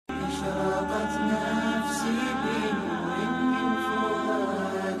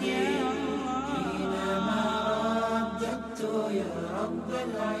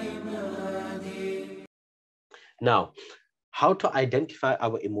Now, how to identify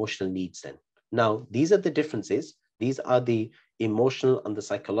our emotional needs then? Now, these are the differences. These are the emotional and the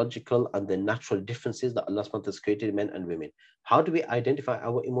psychological and the natural differences that Allah SWT has created men and women. How do we identify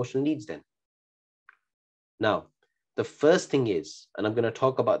our emotional needs then? Now, the first thing is, and I'm going to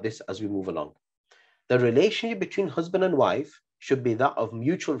talk about this as we move along, the relationship between husband and wife should be that of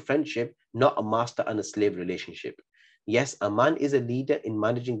mutual friendship, not a master and a slave relationship. Yes, a man is a leader in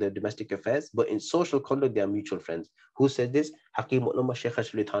managing the domestic affairs, but in social conduct, they are mutual friends. Who said this? Hakim Ulama Sheikh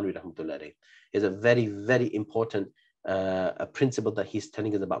Ashli Thanwi rahmatullah is a very, very important a principle that he's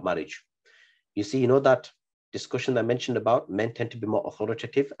telling us about marriage. You see, you know that discussion I mentioned about men tend to be more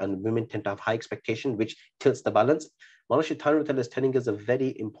authoritative and women tend to have high expectation, which tilts the balance. Mawlana Thanwi is telling us a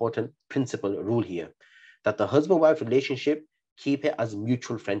very important principle rule here, that the husband-wife relationship, keep it as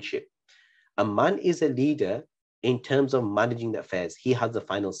mutual friendship. A man is a leader in terms of managing the affairs. He has the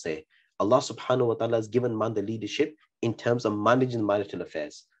final say. Allah subhanahu wa ta'ala has given man the leadership in terms of managing marital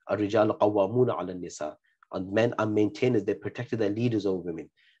affairs. Ar-rijalu qawwamuna 'ala an-nisa. And men are maintainers, they protected their leaders over women.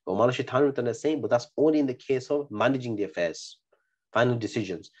 But Mawlana Shaitan is saying, but that's only in the case of managing the affairs, final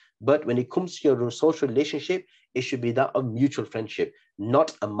decisions. But when it comes to your social relationship, it should be that of mutual friendship,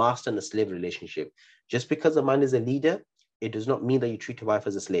 not a master and a slave relationship. Just because a man is a leader, it does not mean that you treat your wife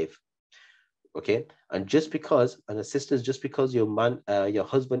as a slave. Okay, and just because, and a sisters, just because your man, your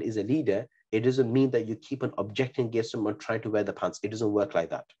husband is a leader, it doesn't mean that you keep on objecting against him or trying to wear the pants. It doesn't work like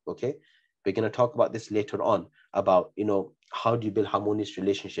that. Okay, we're going to talk about this later on about, you know, how do you build harmonious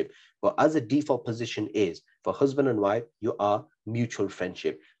relationship. But as a default position is for husband and wife, you are mutual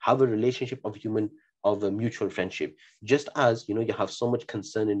friendship. Have a relationship of a mutual friendship. Just as, you know, you have so much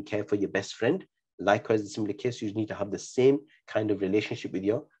concern and care for your best friend. Likewise, in similar case, you need to have the same kind of relationship with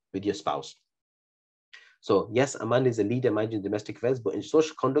your spouse. So yes, a man is a leader managing domestic affairs, but in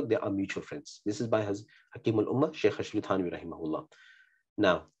social conduct, they are mutual friends. This is by Hakim al-Ummah, Shaykh Ashli Thanwi rahimahullah.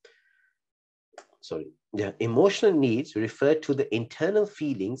 Now, the emotional needs refer to the internal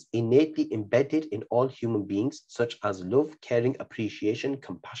feelings innately embedded in all human beings, such as love, caring, appreciation,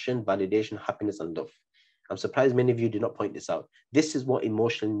 compassion, validation, happiness, and love. I'm surprised many of you did not point this out. This is what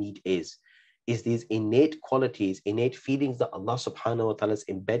emotional need is these innate qualities, innate feelings that Allah subhanahu wa ta'ala has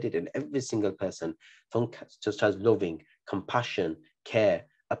embedded in every single person, such as loving, compassion, care,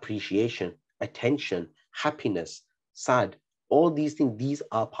 appreciation, attention, happiness, sad, all these things, these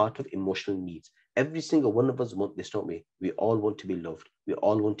are part of emotional needs. Every single one of us want this, don't we? We all want to be loved. We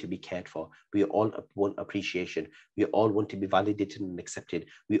all want to be cared for. We all want appreciation. We all want to be validated and accepted.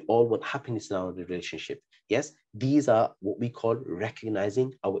 We all want happiness in our relationship. Yes, these are what we call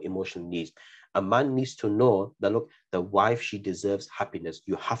recognizing our emotional needs. A man needs to know that, look, the wife, she deserves happiness.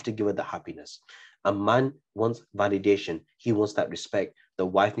 You have to give her the happiness. A man wants validation. He wants that respect. The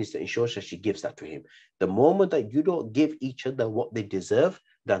wife needs to ensure that she gives that to him. The moment that you don't give each other what they deserve,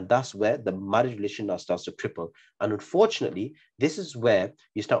 then that's where the marriage relationship now starts to cripple. And unfortunately, this is where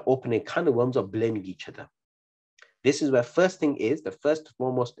you start opening kind of worms of blaming each other. This is where the first and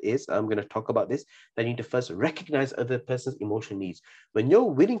foremost is, I'm going to talk about this, that you need to first recognize other person's emotional needs. When you're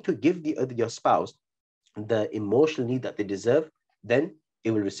willing to give your spouse the emotional need that they deserve, then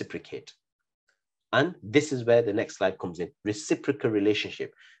it will reciprocate. And this is where the next slide comes in, reciprocal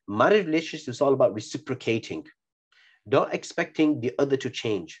relationship. Marriage relationship is all about reciprocating. Don't expecting the other to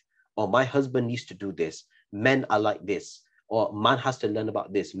change, or my husband needs to do this. Men are like this, or man has to learn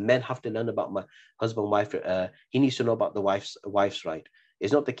about this. Men have to learn about my husband, wife. He needs to know about the wife's right.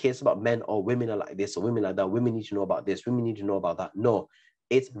 It's not the case about men or women are like this or women like that. Women need to know about this. Women need to know about that. No,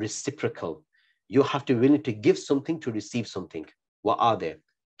 it's reciprocal. You have to be willing to give something to receive something. What are they?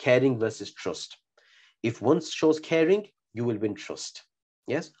 Caring versus trust. If one shows caring, you will win trust.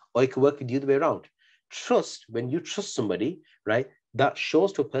 Yes, or it can work the other way around. Trust, when you trust somebody, right, that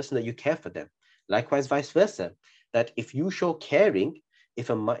shows to a person that you care for them. Likewise, vice versa, that if you show caring, if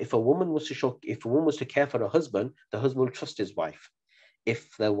a woman was to care for her husband, the husband will trust his wife.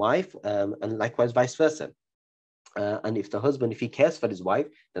 If the wife, and likewise vice versa. And if the husband, if he cares for his wife,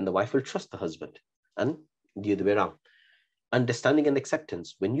 then the wife will trust the husband, and the other way around. Understanding and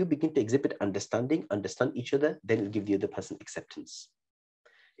acceptance. When you begin to exhibit understand each other, then it'll give the other person acceptance.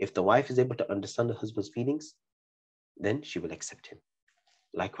 If the wife is able to understand the husband's feelings, then she will accept him.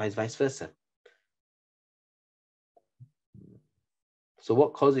 Likewise, vice versa. So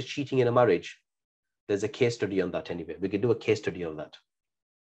what causes cheating in a marriage? There's a case study on that anyway. We can do a case study on that.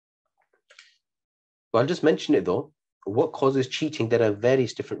 But I'll just mention it though. What causes cheating? There are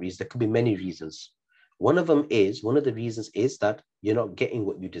various different reasons. There could be many reasons. One of the reasons is that you're not getting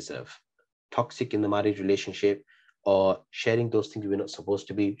what you deserve. Toxic in the marriage relationship, or sharing those things we're not supposed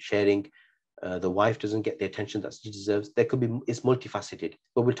to be sharing. The wife doesn't get the attention that she deserves. There could be, it's multifaceted,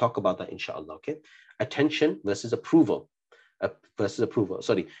 but we'll talk about that inshallah. Okay, attention versus approval,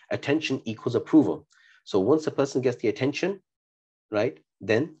 Sorry, attention equals approval. So once a person gets the attention, right,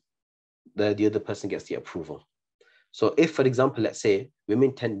 then the other person gets the approval. So if, for example, let's say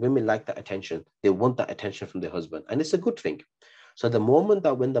women like that attention, they want that attention from their husband, and it's a good thing. So the moment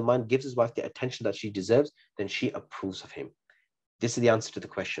that when the man gives his wife the attention that she deserves, then she approves of him. This is the answer to the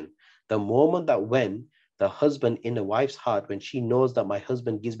question. The moment that when the husband in a wife's heart, when she knows that my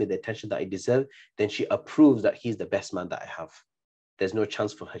husband gives me the attention that I deserve, then she approves that he's the best man that I have. There's no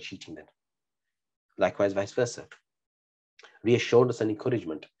chance for her cheating then. Likewise, vice versa. Reassurance and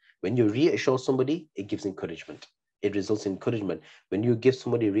encouragement. When you reassure somebody, it gives encouragement. It results in encouragement. When you give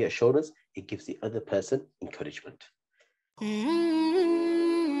somebody reassurance, it gives the other person encouragement.